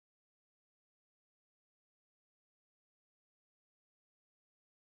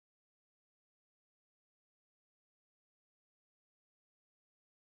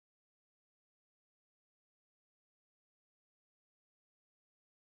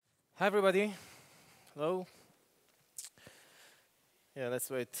Hi, everybody. Hello. Yeah,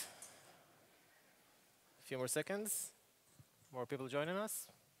 let's wait a few more seconds. More people joining us.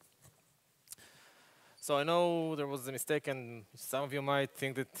 So I know there was a mistake, and some of you might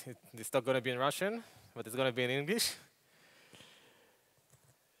think that it's not going to be in Russian, but it's going to be in English.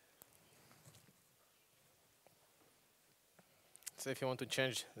 So if you want to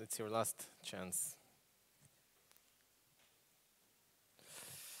change, it's your last chance.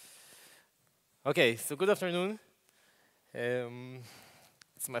 Okay, so good afternoon.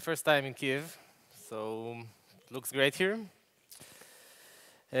 It's my first time in Kiev, so it looks great here.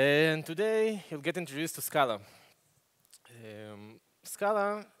 And today you'll get introduced to Scala.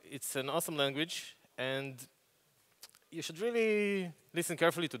 Scala, it's an awesome language, and you should really listen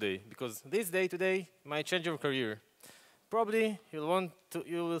carefully today, because this day today might change your career. Probably you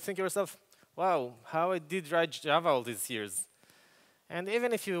will think to yourself, wow, how I did write Java all these years. And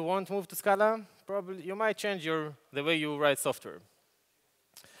even if you won't move to Scala, probably you might change the way you write software.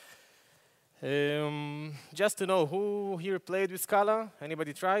 Just to know, who here played with Scala?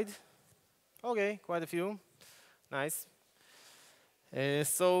 Anybody tried? Okay, quite a few. Nice.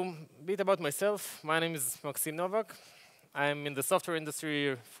 So, a bit about myself. My name is Maxim Novak. I'm in the software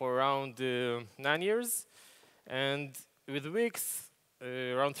industry for around 9 years, and with Wix,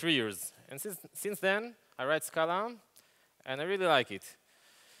 around 3 years. And since then, I write Scala, and I really like it.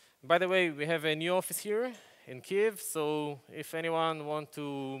 By the way, we have a new office here in Kiev, so if anyone wants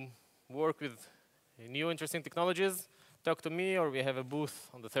to work with new interesting technologies, talk to me, or we have a booth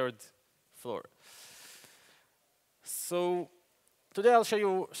on the 3rd floor. So today I'll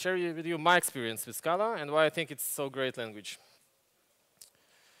share with you my experience with Scala and why I think it's so great language.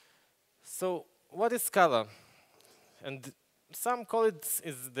 So what is Scala? And some call it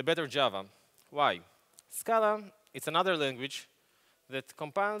is the better Java. Why? Scala, it's another language that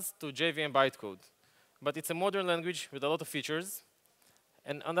compiles to JVM bytecode. But it's a modern language with a lot of features.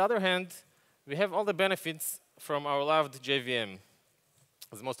 And on the other hand, we have all the benefits from our loved JVM,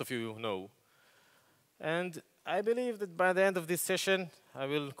 as most of you know. And I believe that by the end of this session, I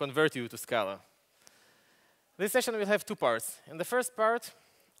will convert you to Scala. This session will have 2 parts. In the first part,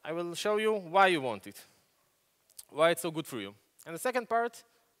 I will show you why you want it, why it's so good for you. In the second part,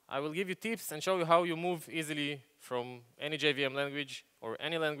 I will give you tips and show you how you move easily from any JVM language or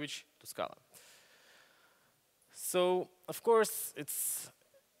any language to Scala. So, of course, it's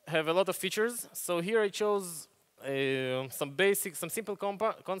have a lot of features. So here I chose some simple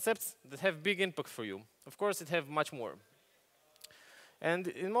concepts that have big impact for you. Of course, it have much more. And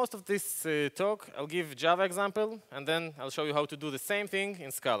in most of this talk, I'll give Java example, and then I'll show you how to do the same thing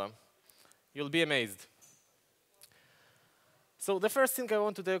in Scala. You'll be amazed. So the first thing I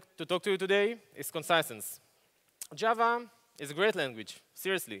want to talk to you today is conciseness. Java is a great language,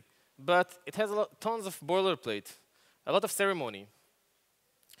 seriously, but it has tons of boilerplate, a lot of ceremony.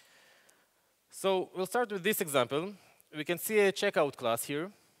 So we'll start with this example. We can see a checkout class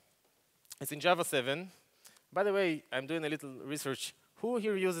here. It's in Java 7. By the way, I'm doing a little research. Who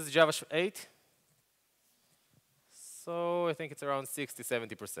here uses Java 8? So I think it's around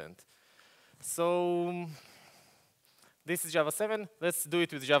 60–70%. So this is Java 7. Let's do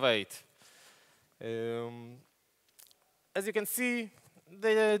it with Java 8. As you can see,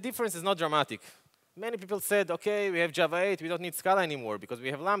 the difference is not dramatic. Many people said, OK, we have Java 8. We don't need Scala anymore because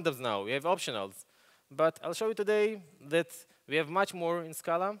we have lambdas now. We have optionals. But I'll show you today that we have much more in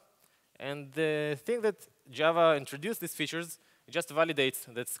Scala. And the thing that Java introduced these features, it just validates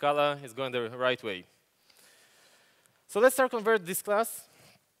that Scala is going the right way. So let's start convert this class.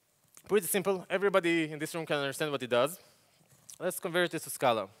 Pretty simple. Everybody in this room can understand what it does. Let's convert this to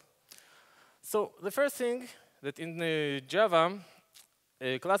Scala. So the first thing that in Java,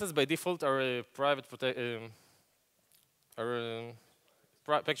 classes by default are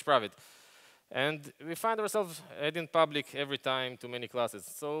package private. And we find ourselves adding public every time to many classes.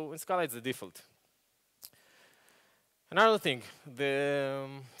 So in Scala, it's the default. Another thing, the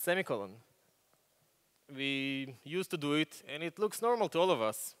semicolon. We used to do it, and it looks normal to all of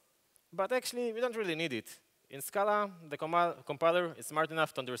us. But actually, we don't really need it. In Scala, the compiler is smart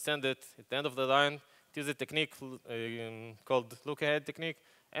enough to understand that at the end of the line, it uses a technique called look-ahead technique,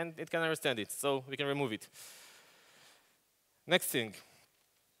 and it can understand it, so we can remove it. Next thing,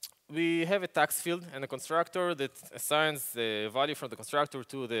 we have a tax field and a constructor that assigns the value from the constructor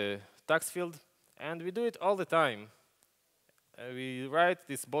to the tax field, and we do it all the time. We write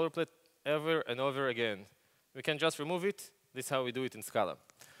this boilerplate over and over again. We can just remove it. This is how we do it in Scala.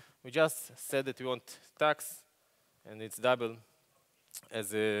 We just said that we want tax, and it's double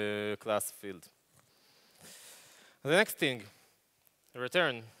as a class field. The next thing,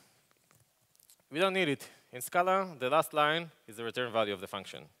 return. we don't need it. In Scala, the last line is the return value of the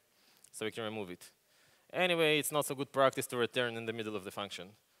function. So we can remove it. Anyway, it's not so good practice to return in the middle of the function.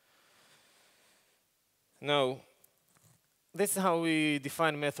 Now, this is how we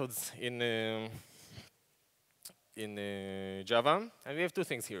define methods in Java. And we have two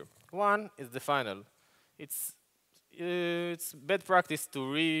things here. One is the final. It's bad practice to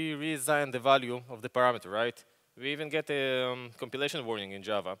reassign the value of the parameter, right? We even get a compilation warning in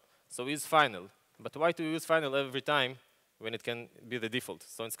Java. So we use final. But why do we use final every time when it can be the default?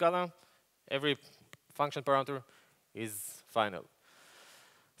 So in Scala, every function parameter is final.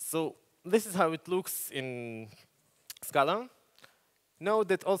 So this is how it looks in Scala. Note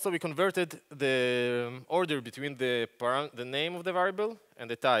that also we converted the order between the name of the variable and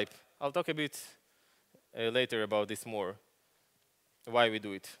the type. I'll talk a bit later about this more, why we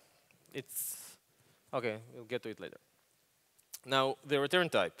do it. It's okay, we'll get to it later. Now, the return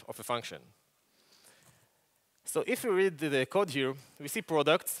type of a function. So if we read the code here, we see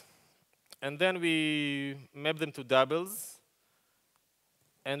products, and then we map them to doubles,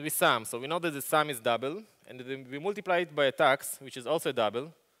 and we sum. So we know that the sum is double, and then we multiply it by a tax, which is also a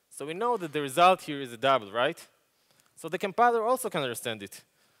double. So we know that the result here is a double, right? So the compiler also can understand it.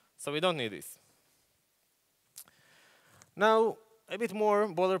 So we don't need this. Now, a bit more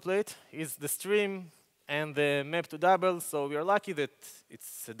boilerplate is the stream and the map to double. So we are lucky that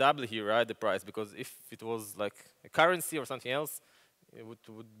it's a double here, right, the price, because if it was like a currency or something else, it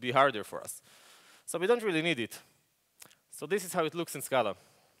would be harder for us. So we don't really need it. So this is how it looks in Scala.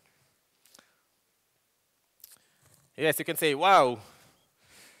 Yes, you can say, wow.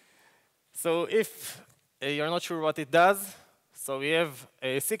 So if you're not sure what it does, so we have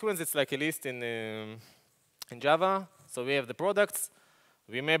a sequence. It's like a list in Java. So we have the products.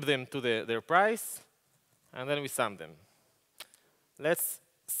 We map them to their price, and then we sum them. Let's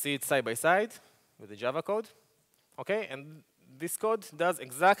see it side by side with the Java code. OK, and this code does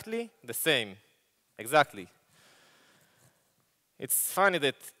exactly the same. Exactly. It's funny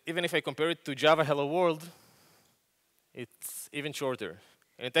that even if I compare it to Java Hello World, it's even shorter.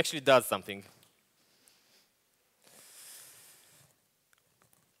 And it actually does something.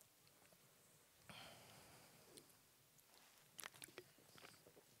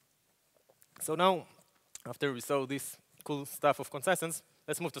 So now, after we saw this cool stuff of consistency,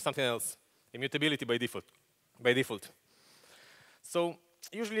 let's move to something else, immutability by default. So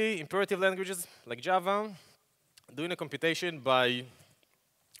usually imperative languages like Java doing a computation by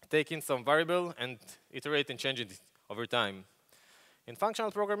taking some variable and iterate and changing it over time. In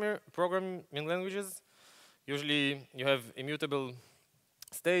functional programming languages, usually you have immutable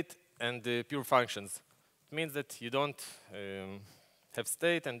state and pure functions. It means that you don't have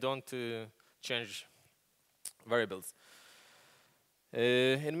state and don't change variables.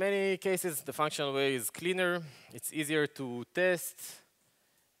 In many cases, the functional way is cleaner. It's easier to test.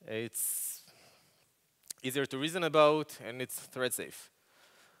 It's easier to reason about, and it's thread safe.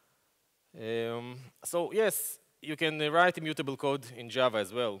 So yes, you can write immutable code in Java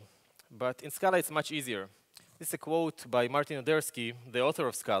as well. But in Scala, it's much easier. This is a quote by Martin Odersky, the author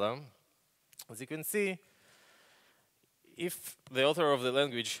of Scala. As you can see, if the author of the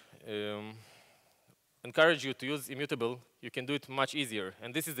language encourage you to use immutable, you can do it much easier.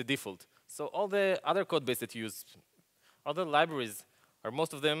 And this is the default. So all the other code base that you use, other libraries, are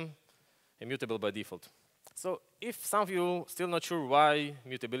most of them immutable by default. So if some of you still not sure why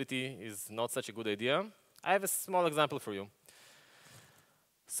mutability is not such a good idea, I have a small example for you.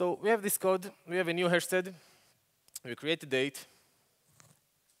 So we have this code. We have a new hash set. We create a date,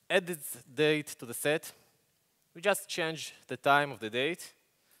 add this date to the set. We just change the time of the date.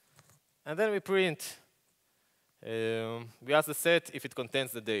 And then we print. We ask the set if it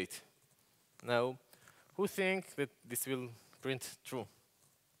contains the date. Now, who think that this will print true?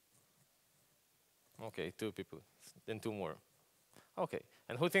 OK, 2 people. Then 2 more. OK.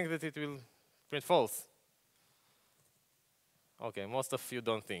 And who thinks that it will print false? OK, most of you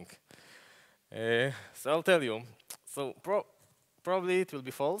don't think. So I'll tell you. So probably it will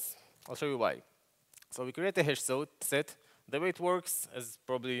be false. I'll show you why. So we create a hash set. The way it works, as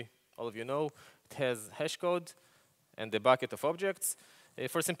probably all of you know, it has hash code and a bucket of objects.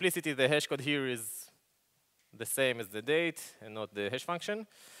 For simplicity, the hash code here is the same as the date and not the hash function.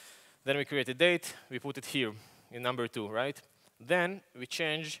 Then we create a date. We put it here in number 2, right? Then we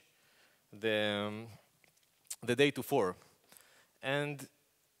change the date to 4. And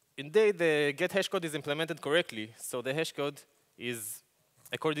in date, the get hash code is implemented correctly. So the hash code is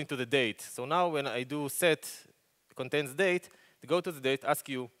according to the date. So now when I do set contains date, to go to the date, ask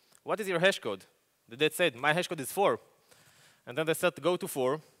you, what is your hash code? The date said, my hash code is 4. And then I set go to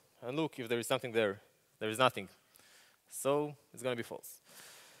 4. and look if there is something there. There is nothing. So it's going to be false.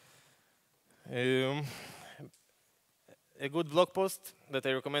 A good blog post that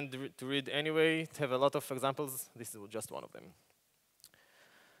I recommend to read anyway, to have a lot of examples. This is just one of them.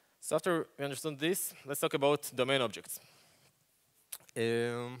 So after we understood this, let's talk about domain objects.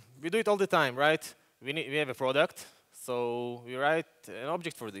 We do it all the time, right? We have a product, so we write an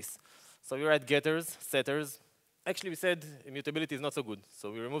object for this. So we write getters, setters. Actually, we said immutability is not so good,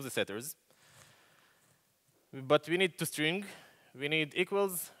 so we remove the setters. But we need toString, we need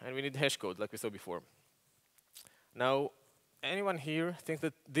equals, and we need hash code, like we saw before. Now, anyone here think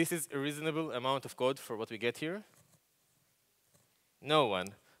that this is a reasonable amount of code for what we get here? No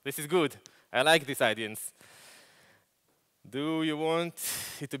one. This is good. I like this audience. Do you want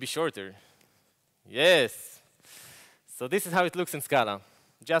it to be shorter? Yes. So this is how it looks in Scala.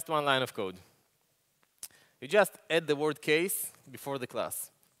 Just one line of code. You just add the word case before the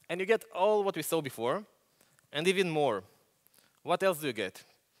class. And you get all what we saw before, and even more. What else do you get?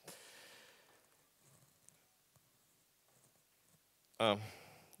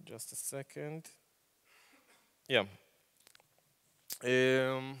 Just a second. Yeah.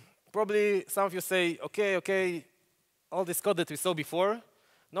 Probably some of you say, okay, all this code that we saw before,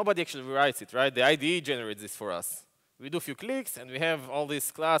 nobody actually writes it, right? The IDE generates this for us. We do a few clicks, and we have all this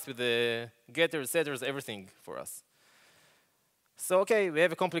class with the getters, setters, everything for us. So okay, we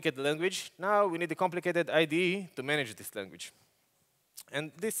have a complicated language. Now we need a complicated IDE to manage this language.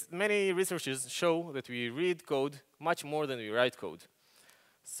 And many researchers show that we read code much more than we write code.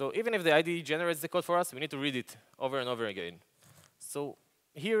 So even if the IDE generates the code for us, we need to read it over and over again. So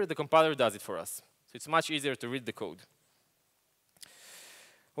here, the compiler does it for us. So it's much easier to read the code.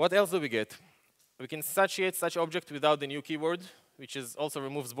 What else do we get? We can substantiate such object without the new keyword, which also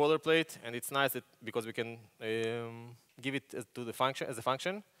removes boilerplate, and it's nice because we can give it to the function as a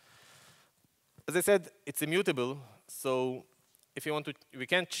function. As I said, it's immutable, so if you want to, we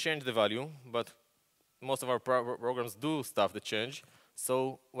can't change the value, but most of our programs do stuff that change.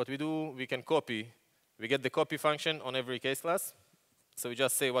 So what we do, we can copy. We get the copy function on every case class. So we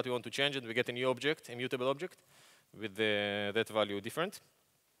just say what we want to change, and we get a new object, immutable object, with that value different.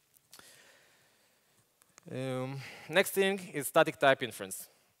 Next thing is static type inference.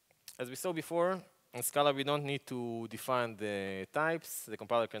 As we saw before, in Scala, we don't need to define the types. The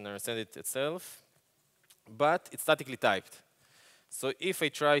compiler can understand it itself. But it's statically typed. So if I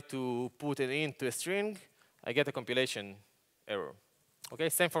try to put an int to a string, I get a compilation error. Okay,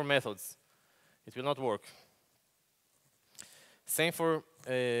 same for methods. It will not work. Same for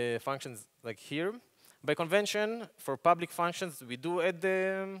functions like here. By convention, for public functions, we do add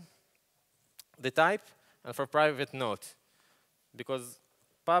the type, and for private, not. Because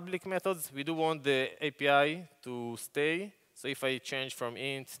public methods, we do want the API to stay. So if I change from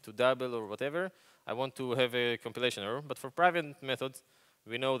int to double or whatever, I want to have a compilation error. But for private methods,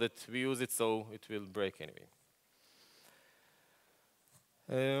 we know that we use it, so it will break anyway.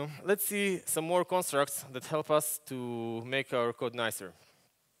 Let's see some more constructs that help us to make our code nicer.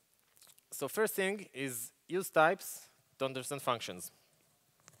 So first thing is use types to understand functions.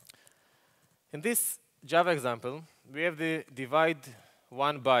 In this Java example, we have the divide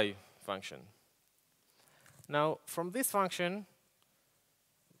one by function. Now, from this function,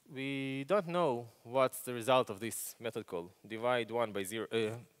 we don't know what's the result of this method call, divide one by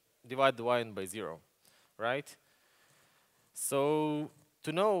zero, right? So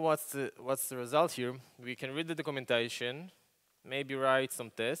to know what's the result here, we can read the documentation, maybe write some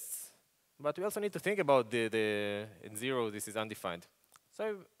tests, but we also need to think about in zero, this is undefined.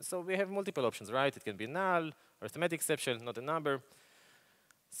 So we have multiple options, right? It can be null, arithmetic exception, not a number.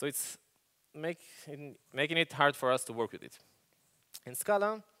 So it's making it hard for us to work with it. In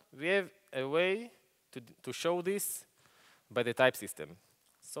Scala, we have a way to show this by the type system.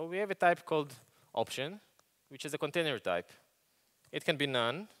 So we have a type called option, which is a container type. It can be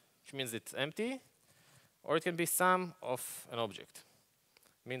none, which means it's empty, or it can be sum of an object.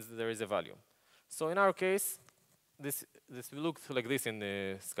 Means that there is a value. So in our case, this will look like this in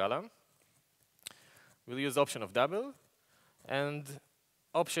the Scala. We'll use option of double, and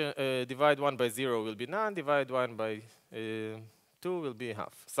option divide 1 by 0 will be none, divide 1 by 2 will be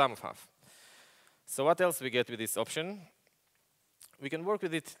half, sum of half. So what else we get with this option? We can work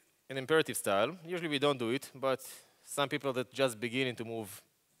with it in imperative style. Usually we don't do it, but some people that just beginning to move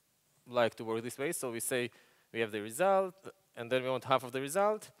like to work this way. So we say we have the result, and then we want half of the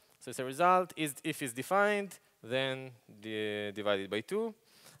result. So it's a result, if it's defined, then divided by 2.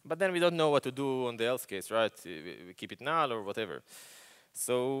 But then we don't know what to do on the else case, right? We keep it null or whatever.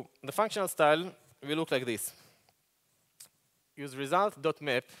 So the functional style will look like this. Use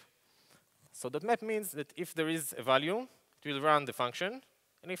result.map So .map means that if there is a value, it will run the function,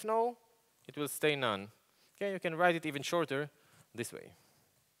 and if no, it will stay none. Okay, you can write it even shorter this way.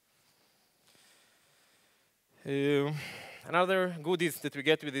 Another goodies that we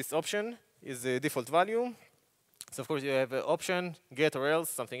get with this option is the default value. So of course you have an option, get or else,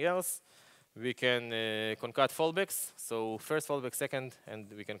 something else. We can concat fallbacks. So first fallback, second,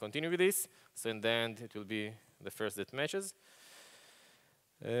 and we can continue with this. So in the end, it will be the first that matches.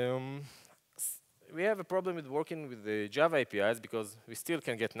 We have a problem with working with the Java APIs because we still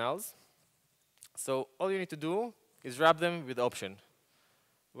can get nulls. So all you need to do is wrap them with option.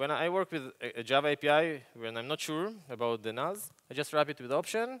 When I work with a Java API, when I'm not sure about the nulls, I just wrap it with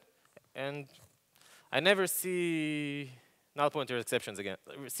option, and I never see null pointer exceptions again.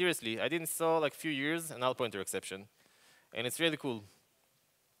 Seriously, I didn't saw like few years a null pointer exception, and it's really cool.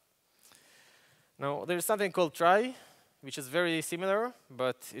 Now there's something called try, which is very similar,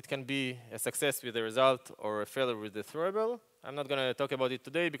 but it can be a success with the result or a failure with the throwable. I'm not going to talk about it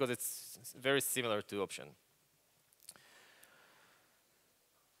today because it's very similar to option.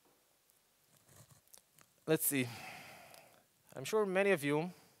 Let's see. I'm sure many of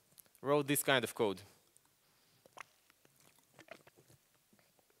you wrote this kind of code.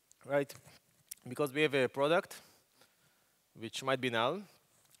 Right? Because we have a product which might be null,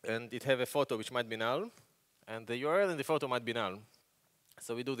 and it have a photo which might be null, and the URL in the photo might be null.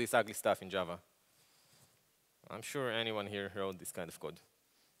 So we do this ugly stuff in Java. I'm sure anyone here wrote this kind of code,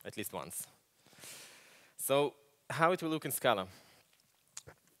 at least once. So how it will look in Scala?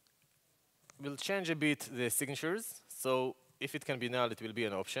 We'll change a bit the signatures. So if it can be null, it will be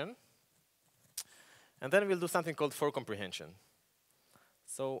an option. And then we'll do something called for comprehension.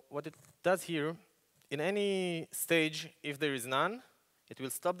 So what it does here, in any stage, if there is none, it will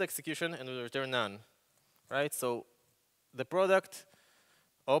stop the execution and will return none. Right? So the product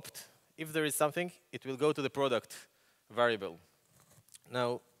opt, if there is something, it will go to the product variable.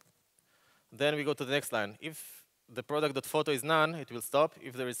 Now, then we go to the next line. If the product.photo is none, it will stop.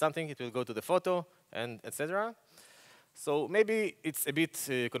 If there is something, it will go to the photo, and etc. So maybe it's a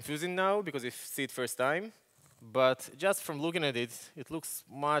bit confusing now because you see it first time. But just from looking at it, it looks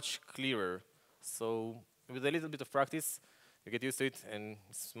much clearer. So with a little bit of practice, you get used to it, and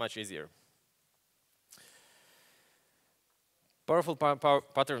it's much easier. Powerful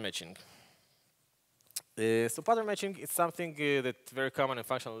pattern matching. So pattern matching is something that's very common in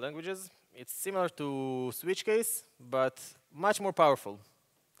functional languages. It's similar to switch case, but much more powerful.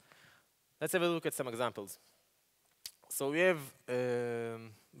 Let's have a look at some examples. So we have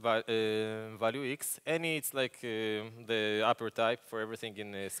value x. Any, it's like the upper type for everything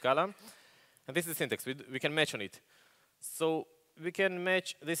in Scala. And this is the syntax. We can match on it. So we can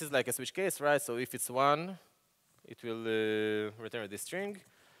match. This is like a switch case, right? So if it's 1, it will return this string.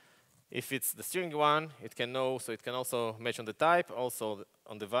 If it's the string 1, it can know, so it can also match on the type, also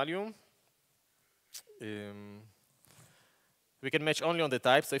on the value. We can match only on the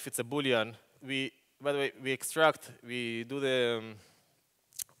type, so if it's a Boolean, by the way, we extract, we do the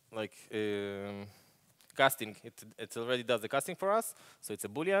casting. It already does the casting for us, so it's a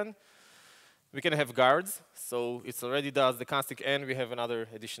Boolean. We can have guards, so it already does the casting, and we have another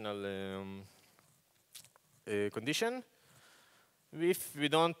additional condition. If we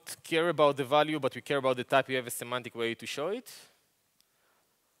don't care about the value, but we care about the type, we have a semantic way to show it.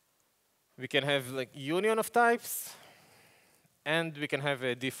 We can have like union of types, and we can have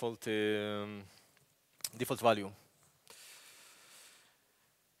a default value.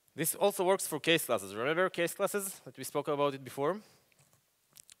 This also works for case classes. Remember case classes that we spoke about it before?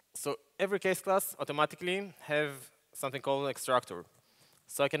 So every case class automatically have something called an extractor.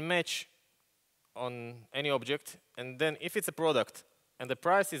 So I can match on any object, and then if it's a product and the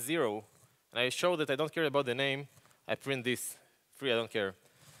price is 0, and I show that I don't care about the name, I print this free, I don't care.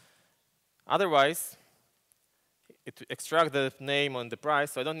 Otherwise, it extracts the name on the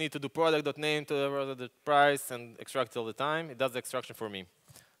price, so I don't need to do product.name to the price and extract it all the time. It does the extraction for me.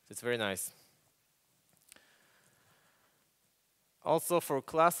 So it's very nice. Also, for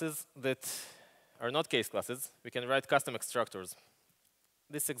classes that are not case classes, we can write custom extractors.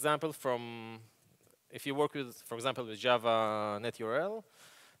 This example from, if you work with, for example, with Java NetURL,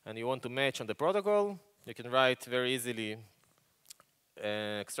 and you want to match on the protocol, you can write very easily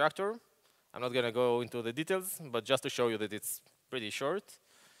an extractor. I'm not going to go into the details, but just to show you that it's pretty short.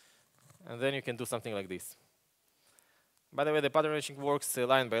 And then you can do something like this. By the way, the pattern matching works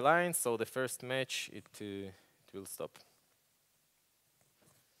line by line, so the first match, it will stop.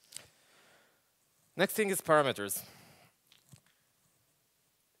 Next thing is parameters.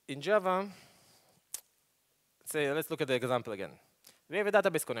 In Java, let's look at the example again. we have a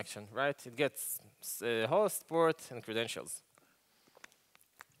database connection, right? It gets host, port, and credentials.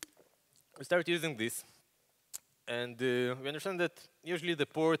 We start using this, and we understand that usually the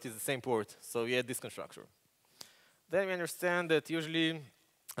port is the same port, so we add this constructor. Then we understand that usually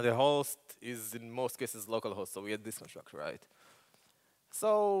the host is in most cases localhost, so we add this constructor, right?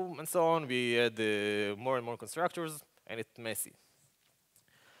 So, and so on, we add more and more constructors, and it's messy.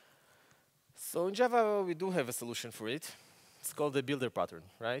 So in Java, we do have a solution for it. It's called the builder pattern,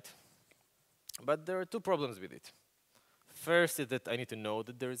 right? But there are two problems with it. First is that I need to know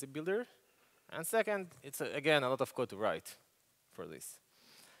that there is a builder. And second, it's, again, a lot of code to write for this.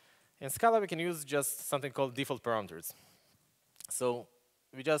 In Scala, we can use just something called default parameters. So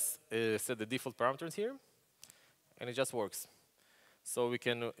we just set the default parameters here, and it just works. So we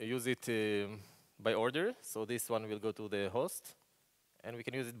can use it by order. So this one will go to the host. And we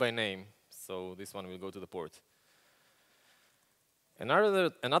can use it by name. So this one will go to the port.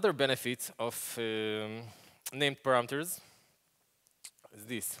 Another benefit of named parameters is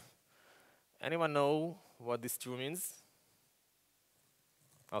this. Anyone know what this true means?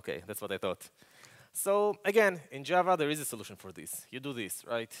 OK, that's what I thought. So again, in Java, there is a solution for this. You do this,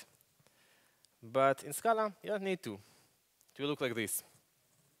 right? But in Scala, you don't need to. It will look like this.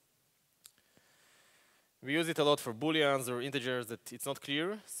 We use it a lot for booleans or integers that it's not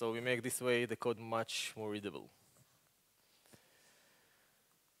clear, so we make this way the code much more readable.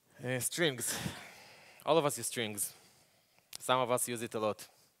 Strings. All of us use strings. Some of us use it a lot.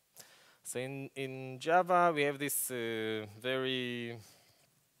 So in Java, we have this very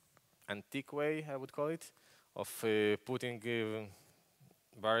antique way, I would call it, of putting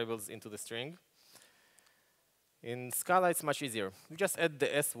variables into the string. In Scala, it's much easier. We just add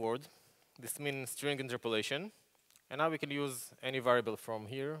the S word. This means string interpolation. And now we can use any variable from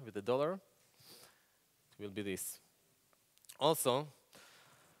here with the $. It will be this. Also,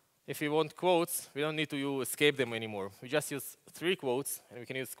 if we want quotes, we don't need to escape them anymore. We just use 3 quotes, and we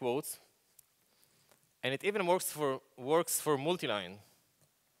can use quotes. And it even works for multi-line.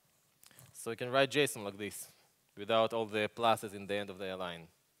 So you can write JSON like this, without all the pluses in the end of the line.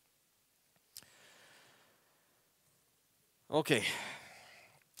 OK.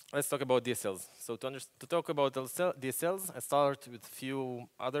 Let's talk about DSLs. So to talk about DSLs, I start with a few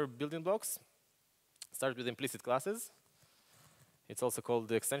other building blocks. Start with implicit classes. It's also called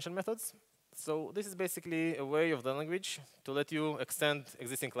the extension methods. So this is basically a way of the language to let you extend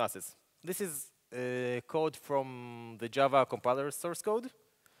existing classes. This is code from the Java compiler source code.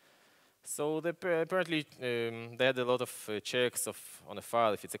 So apparently, they had a lot of checks on a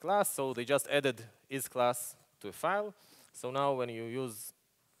file if it's a class. So they just added isClass to a file. So now when you use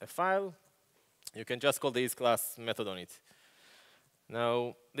a file, you can just call the isClass method on it.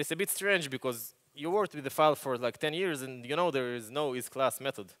 Now, this is a bit strange because you worked with the file for like 10 years, and you know there is no isClass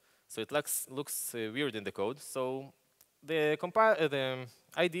method. So it looks weird in the code. So the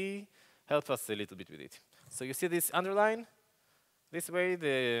IDE helps us a little bit with it. So you see this underline? This way,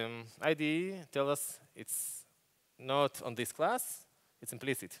 the IDE tells us it's not on this class. It's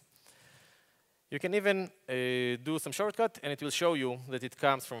implicit. You can even do some shortcut, and it will show you that it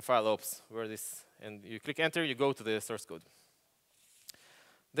comes from file ops, where this, and you click enter, you go to the source code.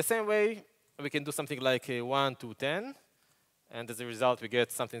 The same way, we can do something like 1 to 10, and as a result, we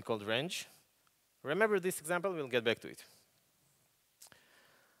get something called range. Remember this example, we'll get back to it.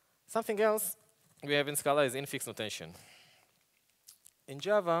 Something else we have in Scala is infix notation. In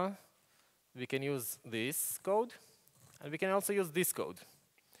Java, we can use this code, and we can also use this code.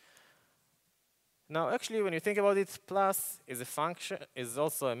 Now, actually, when you think about it, plus is a function, is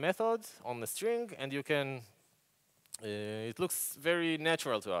also a method on the string, and you can, it looks very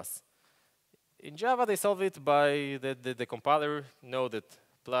natural to us. In Java, they solve it by the compiler know that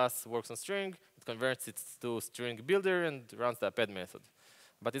plus works on string, it converts it to string builder, and runs the append method.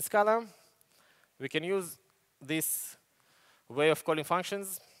 But in Scala, we can use this way of calling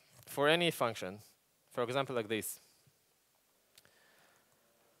functions for any function. For example, like this.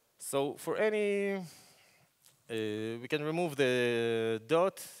 So for any, we can remove the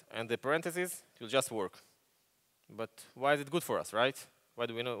dot and the parentheses. It will just work. But why is it good for us, right? Why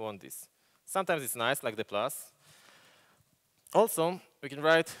do we not want this? Sometimes it's nice, like the plus. Also, we can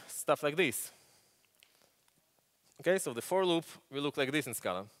write stuff like this. OK, so the for loop will look like this in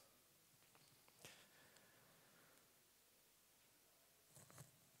Scala.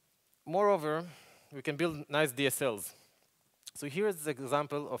 Moreover, we can build nice DSLs. So here's the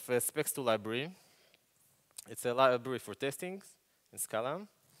example of a specs2 library. It's a library for testing in Scala.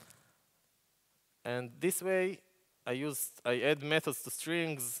 And this way, I add methods to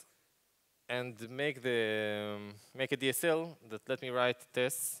strings and make a DSL that let me write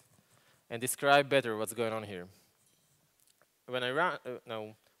tests and describe better what's going on here. When I run,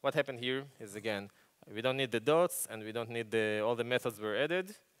 now what happened here is again, we don't need the dots and we don't need all the methods were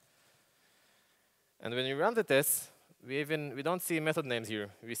added. And when we run the test, we don't see method names here.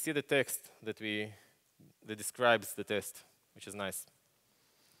 We see the text that describes the test, which is nice.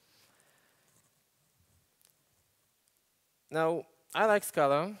 Now, I like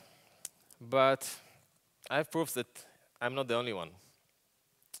Scala, but I have proofs that I'm not the only one.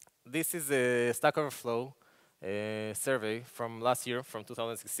 This is a Stack Overflow survey from last year, from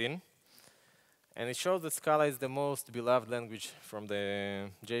 2016. And it shows that Scala is the most beloved language from the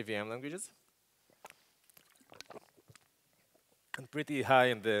JVM languages. And pretty high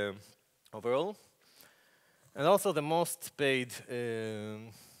in the overall. And also the most paid,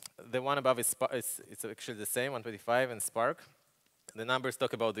 the one above is it's actually the same, 125 and Spark. The numbers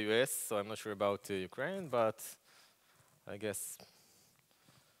talk about the US, so I'm not sure about Ukraine, but I guess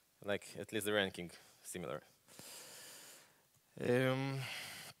like at least the ranking similar.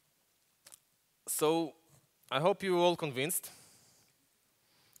 So I hope you're all convinced.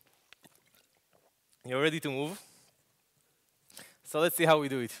 You're ready to move. So let's see how we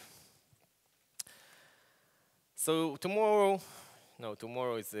do it. So tomorrow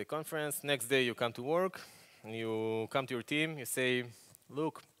is a conference. Next day you come to work, and you come to your team. You say,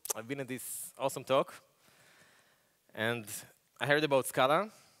 look, I've been at this awesome talk, and I heard about Scala.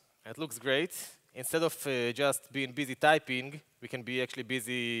 It looks great. Instead of just being busy typing, we can be actually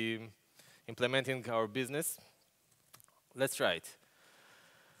busy implementing our business. Let's try it.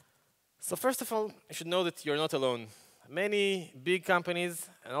 So first of all, you should know that you're not alone. Many big companies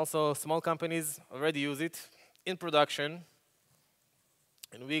and also small companies already use it in production.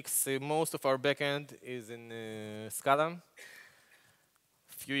 In weeks, most of our backend is in Scala. A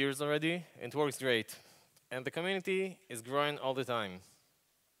few years already, and it works great. And the community is growing all the time.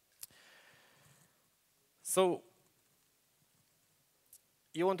 So,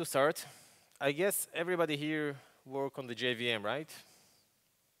 you want to start? I guess everybody here work on the JVM, right?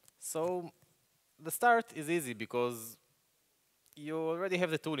 So, the start is easy because you already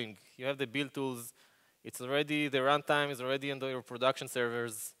have the tooling. You have the build tools. It's already, the runtime is already on your production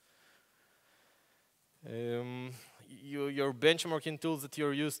servers. Your benchmarking tools that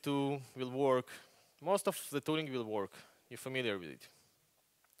you're used to will work. Most of the tooling will work. You're familiar with it.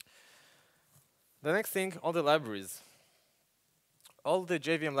 The next thing, all the libraries. All the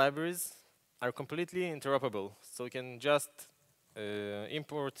JVM libraries are completely interoperable. So you can just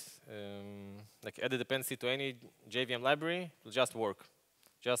import, like add a dependency to any JVM library, it will just work.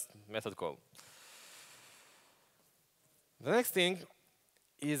 Just method call. The next thing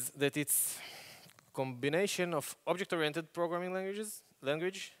is that it's combination of object-oriented programming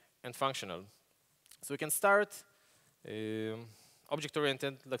language and functional. So we can start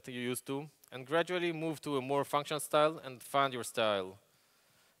object-oriented like you used to, and gradually move to a more functional style and find your style.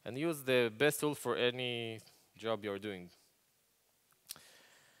 And use the best tool for any job you're doing.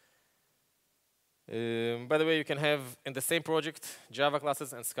 By the way, you can have in the same project Java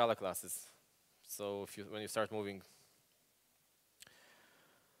classes and Scala classes. So when you start moving.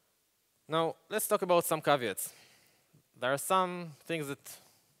 Now, let's talk about some caveats. There are some things that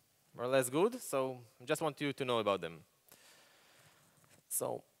are less good, so I just want you to know about them.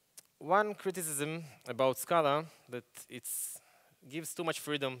 So, one criticism about Scala that it gives too much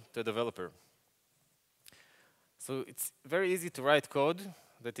freedom to a developer. So it's very easy to write code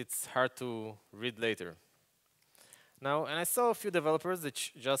that it's hard to read later. Now, and I saw a few developers that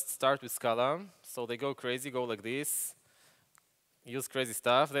just start with Scala, so they go crazy, go like this, use crazy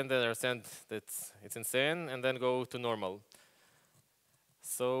stuff, then they understand that it's insane, and then go to normal.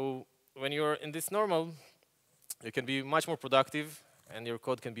 So when you're in this normal, you can be much more productive, and your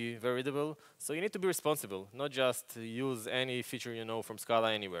code can be very readable. So you need to be responsible, not just use any feature you know from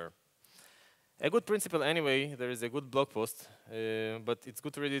Scala anywhere. A good principle anyway, there is a good blog post, but it's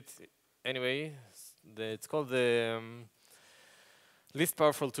good to read it anyway. It's called the least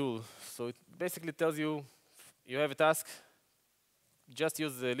powerful tool. So it basically tells you, you have a task, just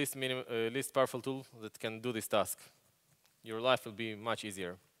use the least powerful tool that can do this task. Your life will be much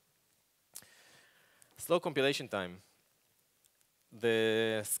easier. Slow compilation time.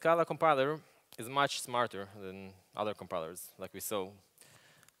 The Scala compiler is much smarter than other compilers, like we saw.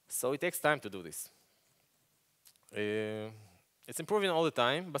 So it takes time to do this. It's improving all the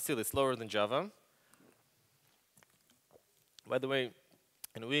time, but still it's slower than Java. By the way,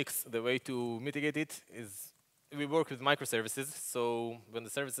 in Wix, the way to mitigate it is we work with microservices. So when the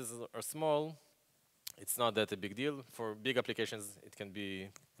services are small, it's not that a big deal. For big applications, it can be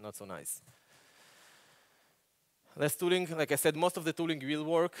not so nice. Less tooling, like I said, most of the tooling will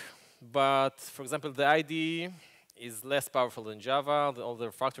work, but for example, the IDE is less powerful than Java. All the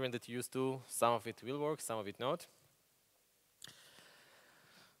factoring that you used to, some of it will work, some of it not.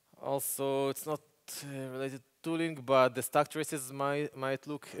 Also, it's not related to tooling, but the stack traces might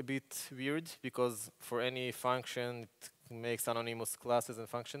look a bit weird because for any function, it makes anonymous classes and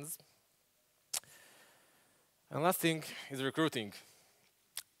functions. And last thing is recruiting.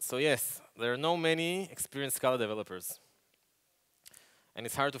 So yes, there are not many experienced Scala developers. And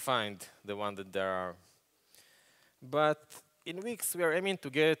it's hard to find the one that there are. But in Wix, we are aiming to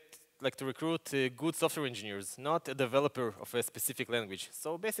to recruit good software engineers, not a developer of a specific language.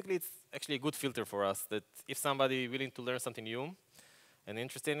 So basically, it's actually a good filter for us that if somebody willing to learn something new and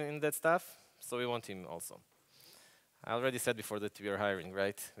interested in that stuff, so we want him also. I already said before that we are hiring,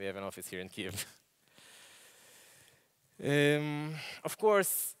 right? We have an office here in Kiev. Of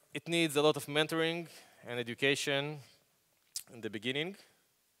course, it needs a lot of mentoring and education in the beginning.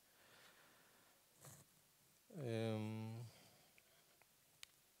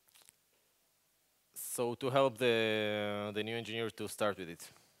 So to help the new engineer to start with it.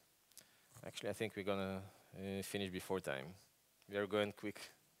 Actually, I think we're gonna finish before time. We are going quick.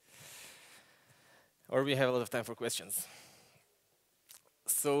 Or we have a lot of time for questions.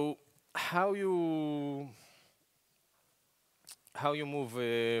 So how you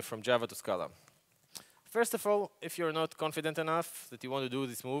move from Java to Scala? First of all, if you're not confident enough that you want to do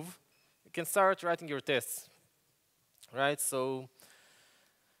this move, you can start writing your tests, right? So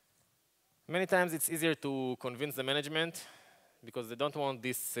many times it's easier to convince the management because they don't want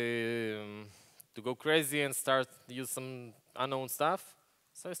this to go crazy and start to use some unknown stuff.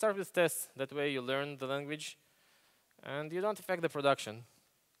 So you start with tests. That way you learn the language and you don't affect the production.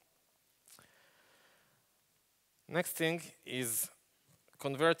 Next thing is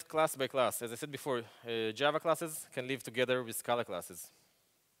convert class by class. As I said before, Java classes can live together with Scala classes.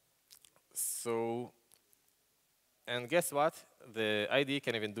 So, and guess what? The IDE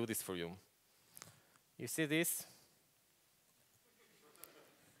can even do this for you. You see this?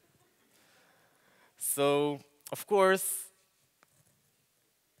 So, of course,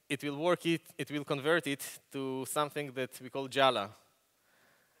 it will convert it to something that we call Jala.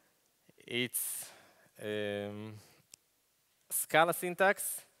 It's Scala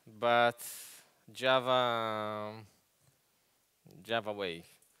syntax, but Java way.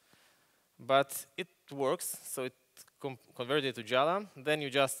 But it works, so it converted it to Java. Then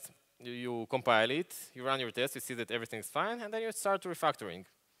you compile it, you run your test, you see that everything's fine, and then you start refactoring.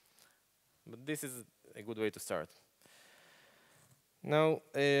 But this is a good way to start. Now,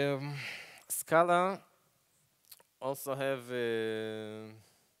 Scala also have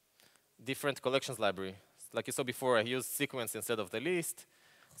different collections library. Like you saw before, I used sequence instead of the list.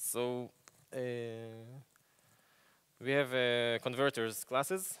 So we have converters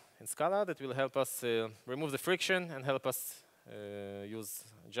classes in Scala that will help us remove the friction and help us use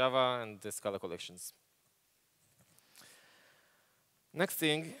Java and the Scala collections. Next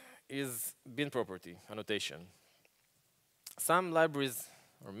thing is bin property annotation. Some libraries,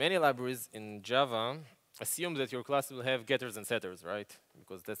 or many libraries in Java, assume that your class will have getters and setters, right?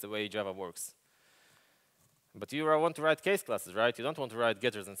 Because that's the way Java works. But you want to write case classes, right? You don't want to write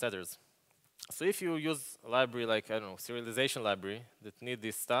getters and setters. So if you use a library like, I don't know, serialization library that need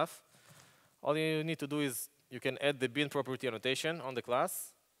this stuff, all you need to do is you can add the bin property annotation on the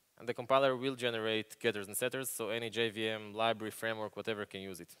class, and the compiler will generate getters and setters, so any JVM, library, framework, whatever can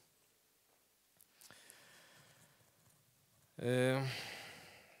use it.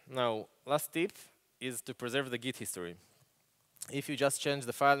 Now, last tip is to preserve the Git history. If you just change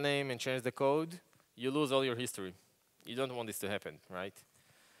the file name and change the code, you lose all your history. You don't want this to happen, right?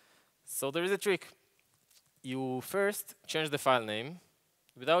 So there is a trick. You first change the file name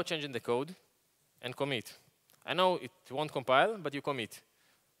without changing the code and commit. I know it won't compile, but you commit.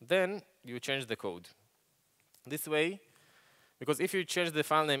 Then you change the code. This way, because if you change the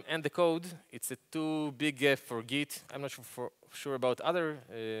file name and the code, it's a too big gap for Git. I'm not sure about other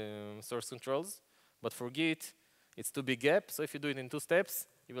source controls, but for Git, it's too big gap. So if you do it in 2 steps,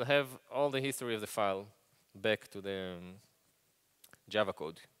 you will have all the history of the file back to the Java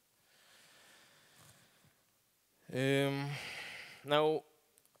code. Now,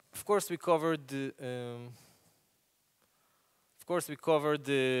 of course, we covered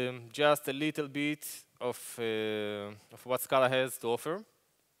just a little bit of what Scala has to offer.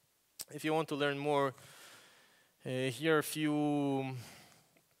 If you want to learn more, here are a few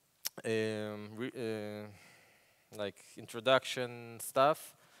like introduction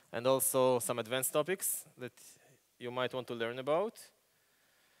stuff, and also some advanced topics that you might want to learn about.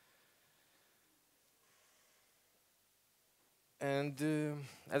 And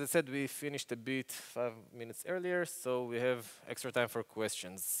as I said, we finished a bit 5 minutes earlier, so we have extra time for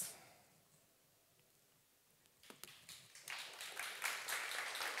questions.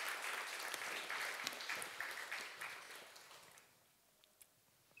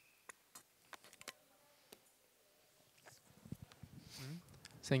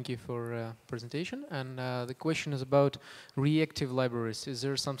 Thank you for presentation. And the question is about reactive libraries. Is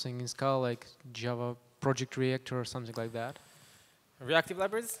there something in Scala like Java Project Reactor or something like that? Reactive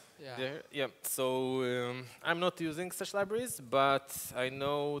libraries? Yeah. Yeah. So I'm not using such libraries, but I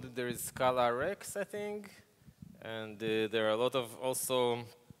know that there is Scala Rex, I think, and there are a lot of also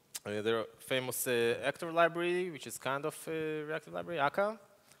there are famous actor library, which is kind of a reactive library, aka.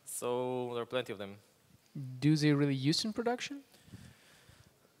 So there are plenty of them. Do they really use in production?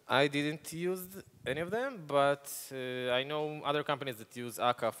 I didn't use any of them, but I know other companies that use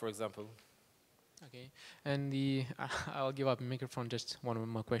aka, for example. Okay. And I'll give up the microphone. Just one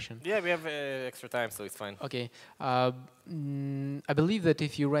more question. Yeah, we have extra time, so it's fine. Okay. I believe that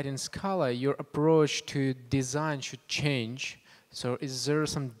if you write in Scala, your approach to design should change. So is there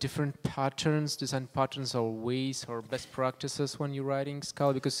some different patterns, design patterns or ways or best practices when you're writing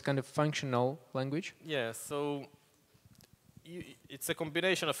Scala? Because it's kind of functional language. Yeah, so it's a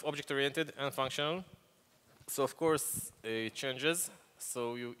combination of object-oriented and functional. So of course, it changes.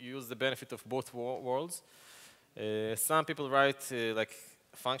 So you use the benefit of both worlds. Some people write like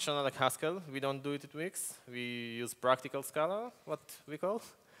functional, like Haskell. We don't do it at Wix. We use practical Scala, what we call.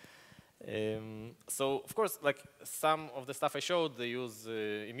 So of course, like some of the stuff I showed, they use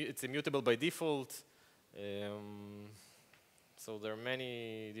it's immutable by default. So there are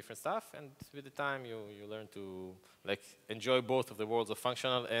many different stuff, and with the time you learn to like enjoy both of the worlds of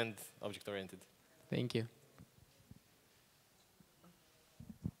functional and object-oriented. Thank you.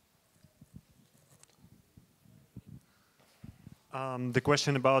 The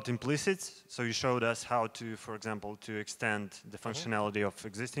question about implicits. So you showed us how to, for example, to extend the functionality of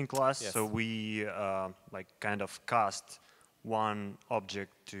existing class. Yes. So we like kind of cast one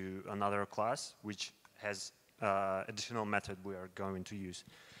object to another class, which has additional method we are going to use.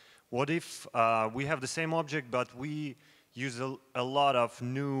 What if we have the same object, but we use a lot of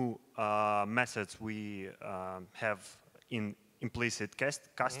new methods we have in implicit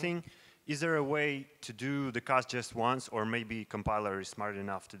casting? Is there a way to do the cast just once, or maybe compiler is smart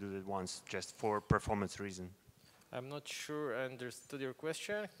enough to do it once just for performance reason? I'm not sure I understood your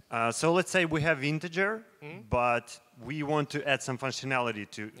question. So let's say we have integer, but we want to add some functionality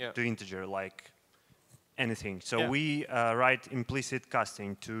to integer, like anything. So we write implicit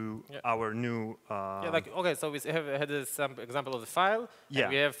casting to our new. Like okay, so we had some example of the file. Yeah.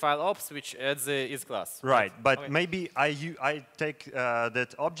 And we have file ops, which adds the is class. Right, but maybe I take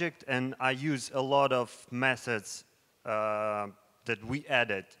that object and I use a lot of methods that we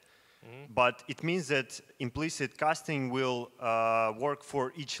added. But it means that implicit casting will work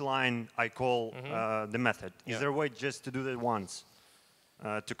for each line I call the method. Is there a way just to do that once?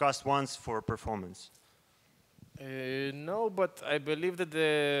 To cast once for performance? No, but I believe that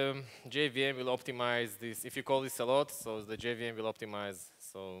the JVM will optimize this. If you call this a lot, so the JVM will optimize.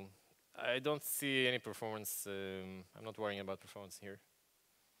 So I don't see any performance. I'm not worrying about performance here.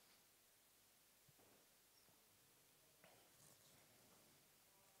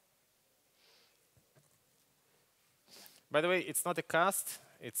 By the way, it's not a cast.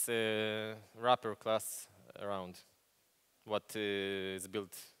 It's a wrapper class around what is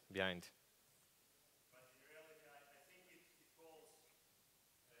built behind.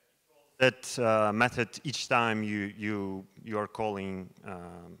 That method each time you are calling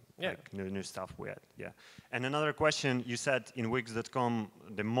like new stuff we add. Yeah. And another question, you said in Wix.com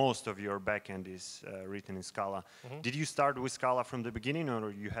the most of your backend is written in Scala. Did you start with Scala from the beginning,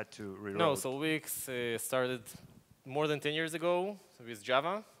 or you had to rewrite? No, so Wix started more than 10 years ago with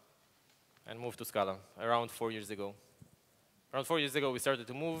Java and moved to Scala around 4 years ago. Around 4 years ago we started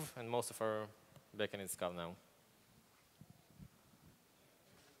to move, and most of our backend is Scala now.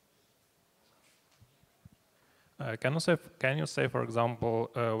 Can you say, for example,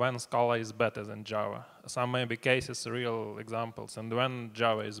 when Scala is better than Java? Some maybe cases, real examples, and when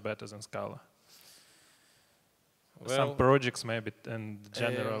Java is better than Scala? Well, some projects maybe in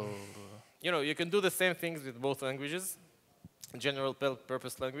general. You know, you can do the same things with both languages, general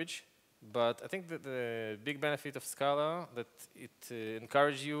purpose language. But I think that the big benefit of Scala that it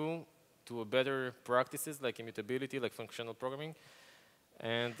encourages you to better practices like immutability, like functional programming.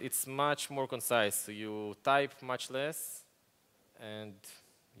 And it's much more concise. So you type much less, and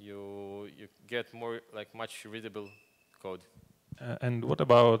you get more like much readable code. And what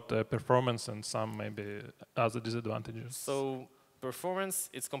about performance and some maybe other disadvantages? So performance,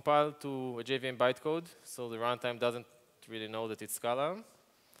 it's compiled to a JVM bytecode, so the runtime doesn't really know that it's Scala.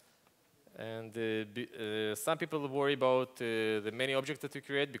 And some people worry about the many objects that we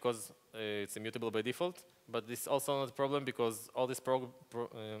create because it's immutable by default. But this is also not a problem because all these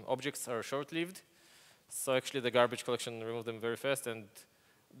objects are short-lived. So actually the garbage collection removes them very fast. And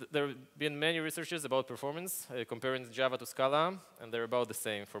there have been many researches about performance comparing Java to Scala, and they're about the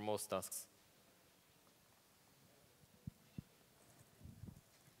same for most tasks.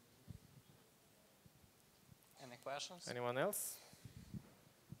 Any questions? Anyone else?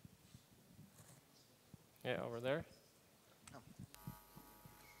 Yeah, over there.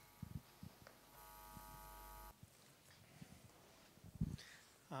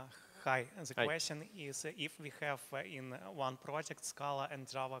 Hi, the Hi. question is if we have in one project Scala and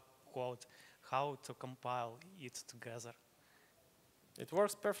Java code, how to compile it together? It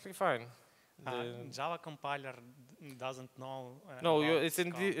works perfectly fine. Java compiler doesn't know. No, about it's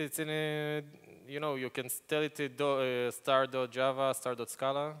in Scala. it's in a, you know, you can tell it star.java,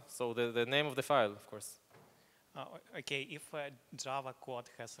 star.scala. So the name of the file, of course. Okay, if Java code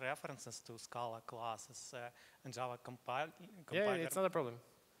has references to Scala classes, and Java compiler. Yeah, it's not a problem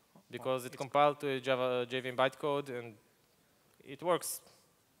because it compiled to a Java JVM bytecode and it works.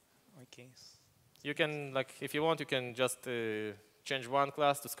 Okay. You can, like, if you want, you can just change one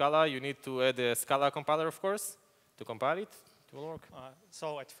class to Scala. You need to add a Scala compiler, of course, to compile it. It will work.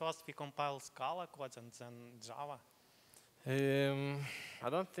 So at first we compile Scala code and then Java. I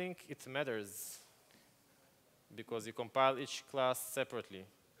don't think it matters because you compile each class separately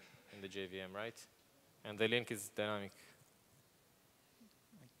in the JVM, right? And the link is dynamic.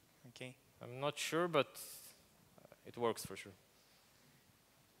 Okay. I'm not sure, but it works for sure.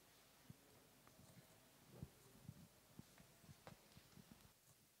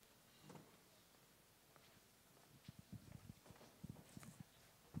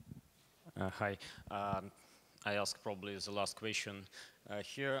 Hi. I ask probably the last question.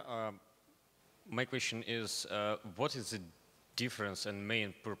 Here, my question is, what is the difference and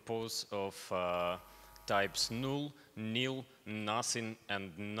main purpose of types null, nil, nothing,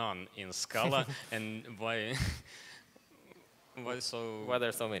 and none in Scala, and why so? Why there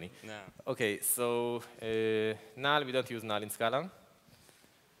are so many? Yeah. Okay, so null, we don't use null in Scala.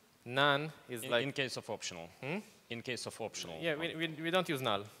 None is like... In case of optional. In case of optional. Yeah, we don't use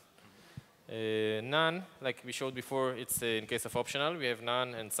null. None, like we showed before, it's in case of optional. We have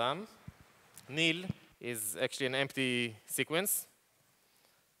none and some. Nil is actually an empty sequence.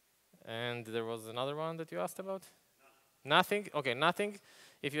 And there was another one that you asked about? Nothing. Okay, nothing.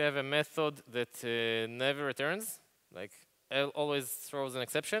 If you have a method that never returns, like always throws an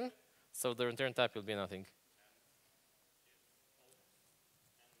exception, so the return type will be nothing.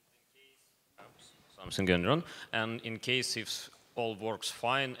 Something going wrong. And in case if all works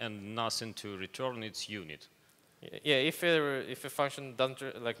fine and nothing to return, it's unit. Yeah, if a function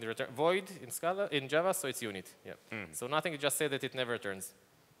doesn't like the return void in Scala in Java, so it's unit. Yeah. So nothing. Just say that it never returns,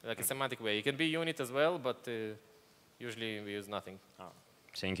 like a semantic way. It can be unit as well, but usually we use nothing.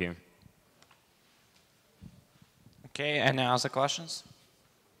 Thank you. Okay, any other questions?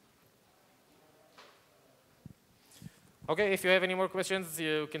 Okay, if you have any more questions,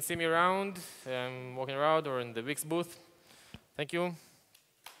 you can see me around. I'm walking around or in the Wix booth. Thank you.